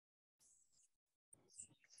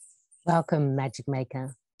Welcome, Magic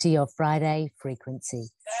Maker, to your Friday frequency,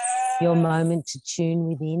 your moment to tune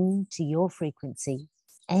within to your frequency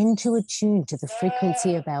and to attune to the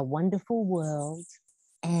frequency of our wonderful world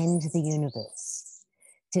and the universe.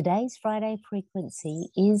 Today's Friday frequency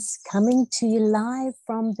is coming to you live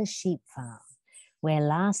from the sheep farm, where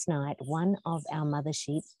last night one of our mother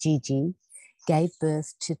sheep, Gigi, gave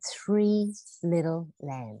birth to 3 little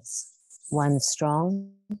lambs. One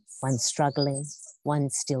strong, one struggling, one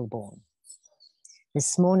stillborn.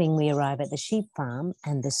 This morning we arrive at the sheep farm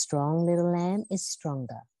and the strong little lamb is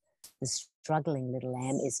stronger. The struggling little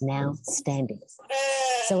lamb is now standing.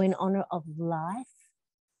 So in honor of life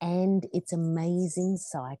and its amazing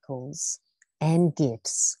cycles and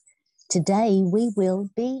gifts, today we will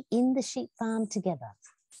be in the sheep farm together.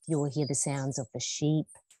 You will hear the sounds of the sheep,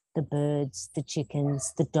 the birds, the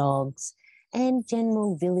chickens, the dogs, and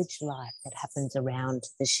general village life that happens around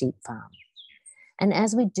the sheep farm. And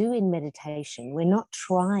as we do in meditation, we're not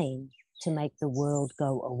trying to make the world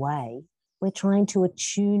go away. We're trying to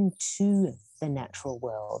attune to the natural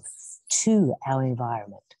world, to our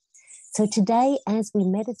environment. So today, as we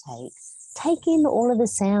meditate, take in all of the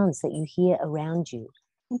sounds that you hear around you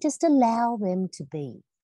and just allow them to be,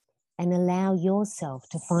 and allow yourself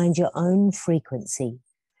to find your own frequency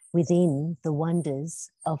within the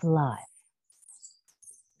wonders of life.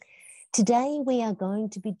 Today, we are going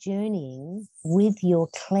to be journeying with your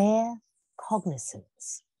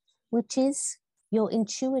claircognizance, which is your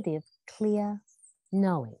intuitive, clear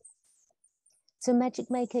knowing. So,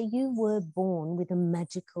 Magic Maker, you were born with a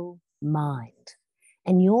magical mind,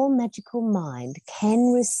 and your magical mind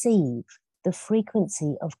can receive the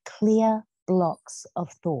frequency of clear blocks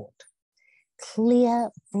of thought,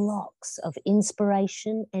 clear blocks of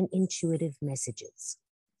inspiration and intuitive messages.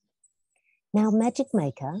 Now, Magic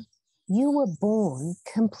Maker, you were born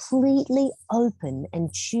completely open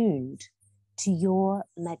and tuned to your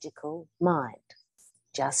magical mind,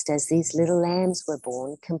 just as these little lambs were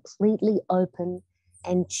born completely open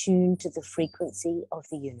and tuned to the frequency of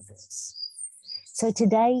the universe. So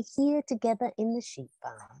today, here together in the sheep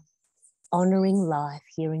farm, honoring life,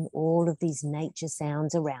 hearing all of these nature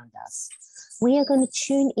sounds around us, we are going to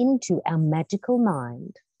tune into our magical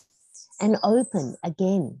mind and open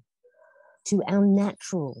again to our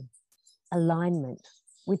natural alignment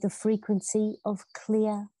with the frequency of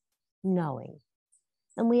clear knowing.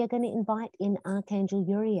 And we are going to invite in Archangel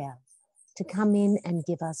Uriel to come in and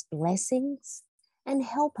give us blessings and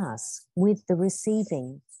help us with the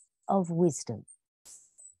receiving of wisdom.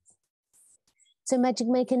 So Magic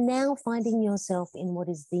Maker, now finding yourself in what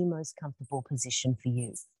is the most comfortable position for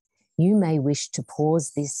you. You may wish to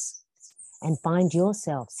pause this and find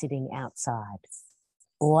yourself sitting outside,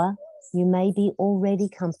 or you may be already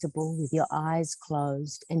comfortable with your eyes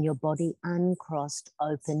closed and your body uncrossed,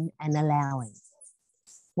 open and allowing.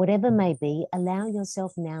 Whatever may be, allow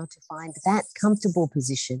yourself now to find that comfortable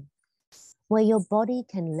position where your body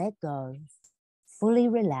can let go, fully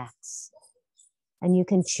relax, and you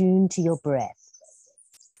can tune to your breath.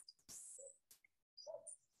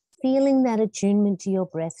 Feeling that attunement to your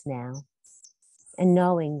breath now, and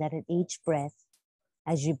knowing that at each breath,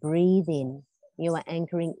 as you breathe in, you are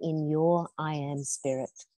anchoring in your I am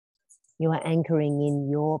spirit. You are anchoring in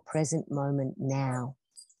your present moment now.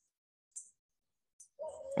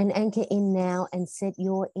 And anchor in now and set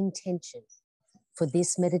your intention for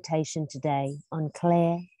this meditation today on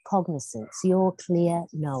claircognizance, your clear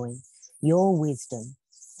knowing, your wisdom,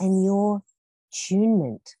 and your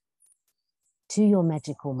attunement to your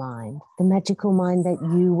magical mind, the magical mind that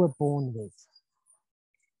you were born with.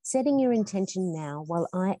 Setting your intention now while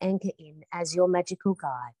I anchor in as your magical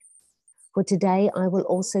guide. For today, I will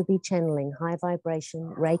also be channeling high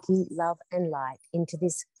vibration, Reiki, love and light into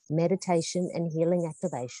this meditation and healing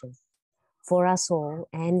activation for us all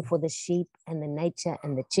and for the sheep and the nature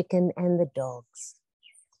and the chicken and the dogs.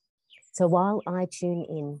 So while I tune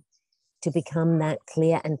in to become that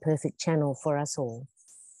clear and perfect channel for us all,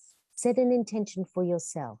 set an intention for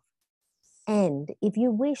yourself. And if you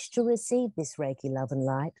wish to receive this Reiki love and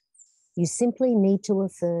light, you simply need to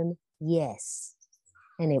affirm yes,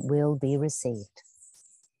 and it will be received.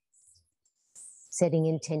 Setting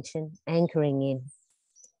intention, anchoring in,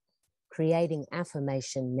 creating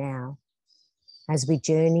affirmation now as we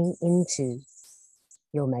journey into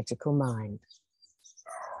your magical mind.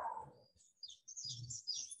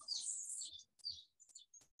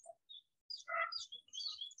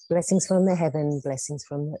 Blessings from the heaven, blessings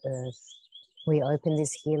from the earth. We open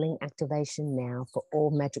this healing activation now for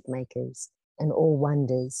all magic makers and all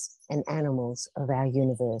wonders and animals of our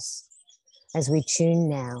universe as we tune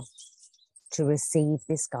now to receive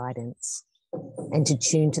this guidance and to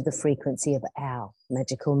tune to the frequency of our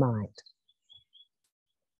magical mind.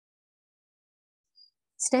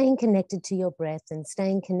 Staying connected to your breath and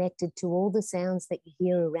staying connected to all the sounds that you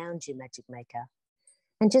hear around you, Magic Maker,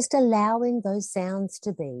 and just allowing those sounds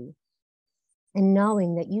to be, and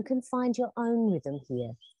knowing that you can find your own rhythm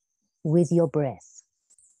here with your breath.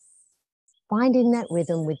 Finding that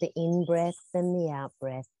rhythm with the in-breath and the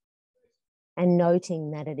out-breath, and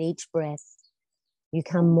noting that at each breath, you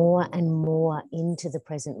come more and more into the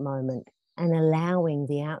present moment and allowing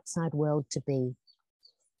the outside world to be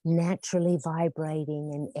naturally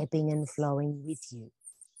vibrating and ebbing and flowing with you.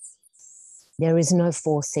 There is no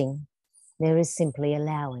forcing, there is simply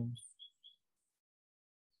allowing.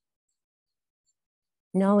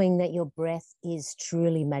 Knowing that your breath is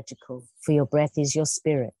truly magical, for your breath is your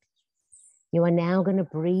spirit. You are now going to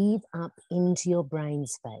breathe up into your brain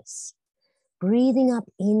space, breathing up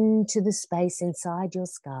into the space inside your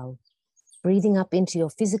skull, breathing up into your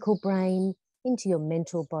physical brain, into your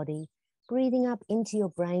mental body, breathing up into your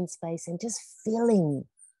brain space and just filling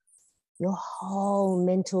your whole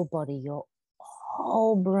mental body, your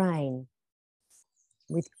whole brain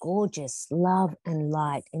with gorgeous love and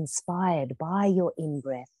light inspired by your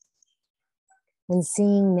in-breath. And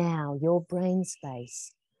seeing now your brain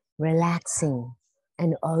space relaxing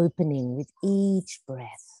and opening with each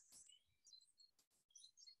breath.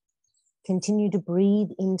 Continue to breathe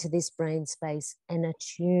into this brain space and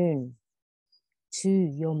attune to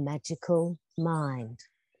your magical mind.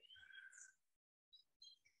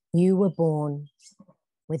 You were born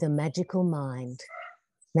with a magical mind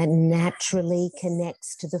that naturally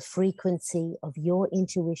connects to the frequency of your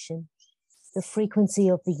intuition, the frequency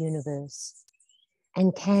of the universe,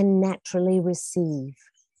 and can naturally receive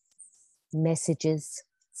messages,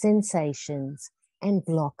 sensations, and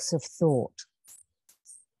blocks of thought.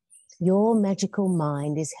 Your magical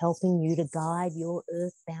mind is helping you to guide your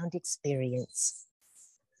earthbound experience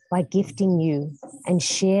by gifting you and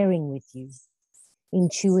sharing with you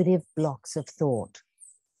intuitive blocks of thought.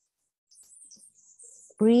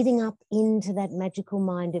 Breathing up into that magical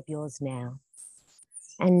mind of yours now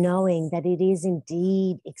and knowing that it is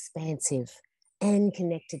indeed expansive and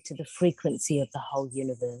connected to the frequency of the whole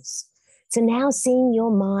universe. So now seeing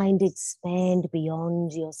your mind expand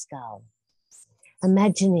beyond your skull,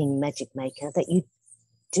 imagining, Magic Maker, that you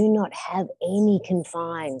do not have any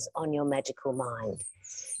confines on your magical mind.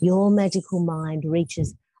 Your magical mind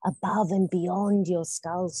reaches above and beyond your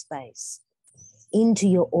skull space, into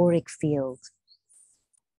your auric field,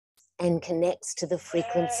 and connects to the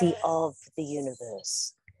frequency of the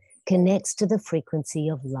universe, connects to the frequency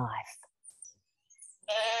of life.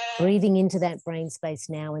 Breathing into that brain space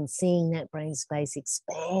now and seeing that brain space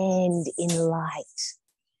expand in light,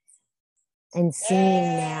 and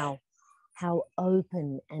seeing now how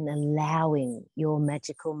open and allowing your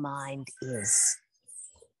magical mind is.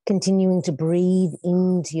 Continuing to breathe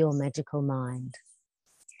into your magical mind,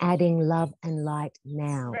 adding love and light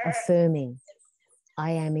now, affirming,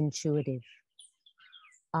 I am intuitive.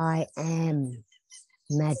 I am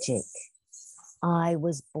magic. I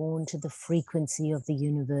was born to the frequency of the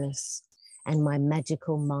universe, and my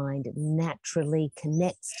magical mind naturally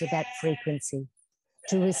connects to that frequency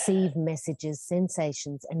to receive messages,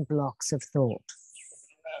 sensations, and blocks of thought.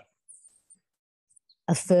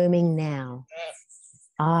 Affirming now,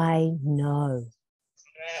 I know.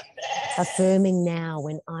 Affirming now,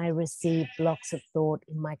 when I receive blocks of thought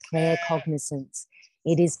in my claircognizance,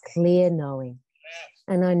 it is clear knowing,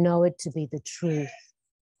 and I know it to be the truth,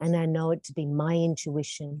 and I know it to be my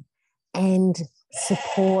intuition and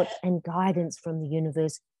support and guidance from the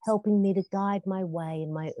universe, helping me to guide my way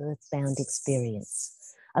in my earthbound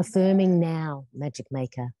experience. Affirming now, Magic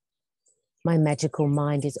Maker, my magical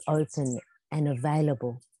mind is open and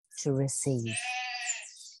available to receive.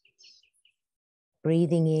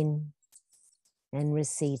 Breathing in and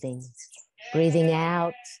receiving, breathing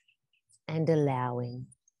out and allowing,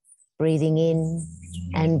 breathing in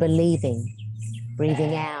and believing,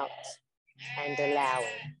 breathing out and allowing.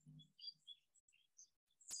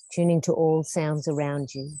 Tuning to all sounds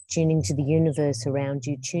around you, tuning to the universe around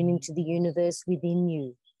you, tuning to the universe within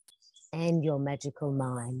you and your magical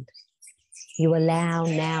mind. You allow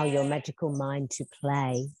now your magical mind to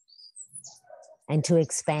play and to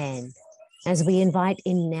expand as we invite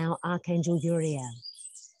in now Archangel Uriel.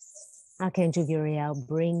 Archangel Uriel,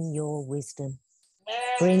 bring your wisdom,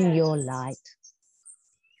 bring your light,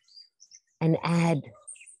 and add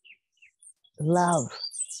love,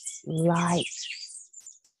 light,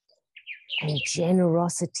 and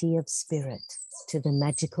generosity of spirit to the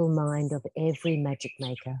magical mind of every magic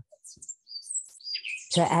maker.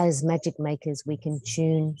 So as magic makers, we can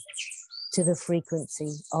tune to the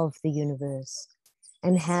frequency of the universe,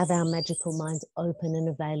 and have our magical minds open and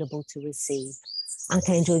available to receive.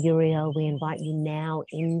 Archangel Uriel, we invite you now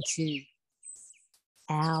into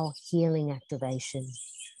our healing activation,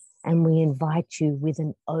 and we invite you with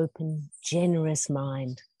an open, generous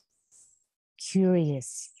mind,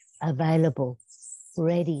 curious, available,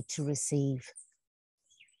 ready to receive.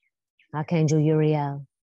 Archangel Uriel,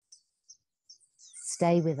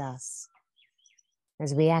 stay with us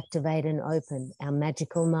as we activate and open our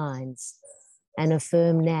magical minds and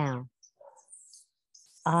affirm now,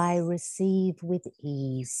 I receive with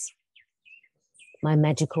ease. My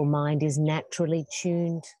magical mind is naturally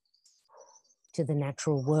tuned to the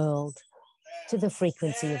natural world, to the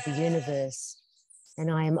frequency of the universe, and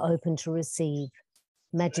I am open to receive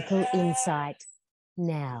magical insight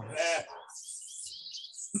now.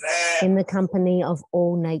 In the company of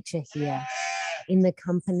all nature here, in the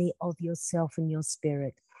company of yourself and your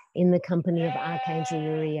spirit, in the company of Archangel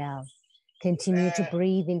Uriel, continue to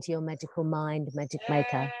breathe into your magical mind, Magic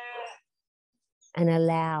Maker, and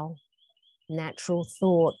allow natural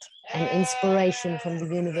thought and inspiration from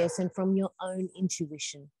the universe and from your own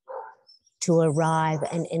intuition to arrive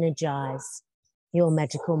and energize your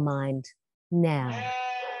magical mind now.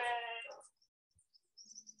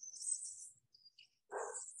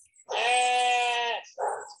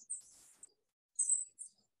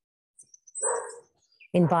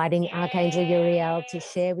 Inviting Archangel Uriel to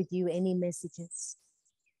share with you any messages.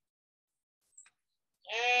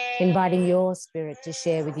 Inviting your spirit to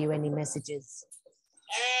share with you any messages.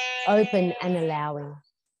 Open and allowing.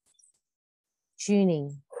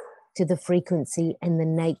 Tuning to the frequency and the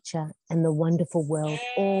nature and the wonderful world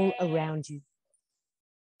all around you.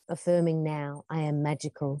 Affirming now, I am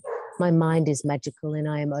magical. My mind is magical and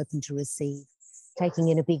I am open to receive. Taking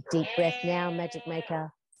in a big deep breath now, Magic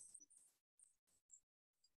Maker.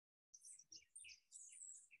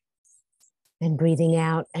 And breathing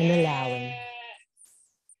out and allowing.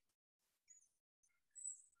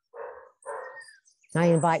 I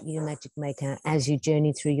invite you, Magic Maker, as you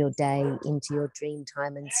journey through your day, into your dream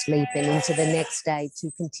time and sleep, and into the next day,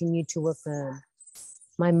 to continue to affirm,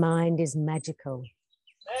 my mind is magical.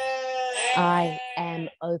 I am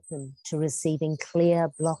open to receiving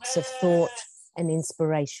clear blocks of thought and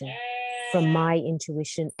inspiration from my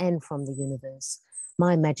intuition and from the universe.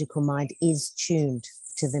 My magical mind is tuned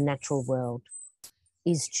to the natural world,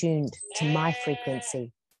 is tuned to my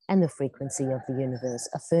frequency and the frequency of the universe.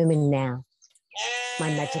 Affirming now, my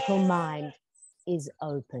magical mind is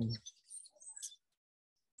open.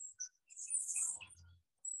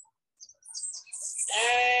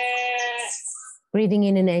 Breathing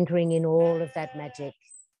in and anchoring in all of that magic.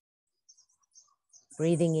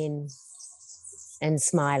 Breathing in and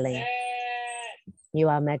smiling. You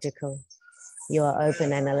are magical. You are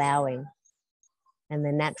open and allowing. And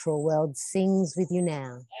the natural world sings with you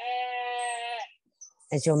now,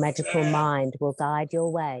 as your magical mind will guide your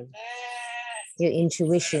way. Your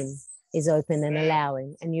intuition is open and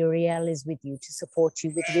allowing, and Uriel is with you to support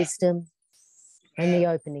you with wisdom and the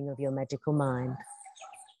opening of your magical mind.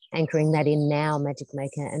 Anchoring that in now, Magic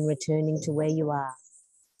Maker, and returning to where you are.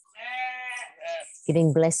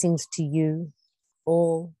 Giving blessings to you,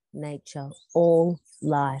 all nature, all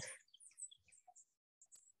life.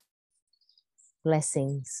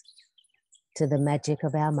 Blessings to the magic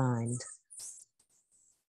of our mind.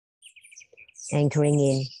 Anchoring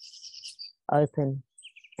in, open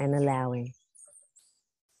and allowing.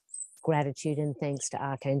 Gratitude and thanks to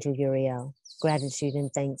Archangel Uriel. Gratitude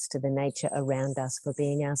and thanks to the nature around us for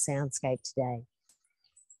being our soundscape today.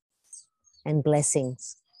 And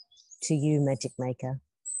blessings to you, Magic Maker.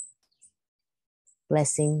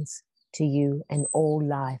 Blessings to you and all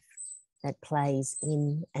life that plays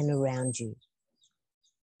in and around you.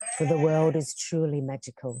 For the world is truly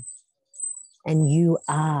magical, and you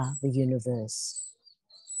are the universe.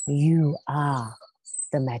 You are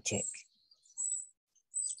the magic.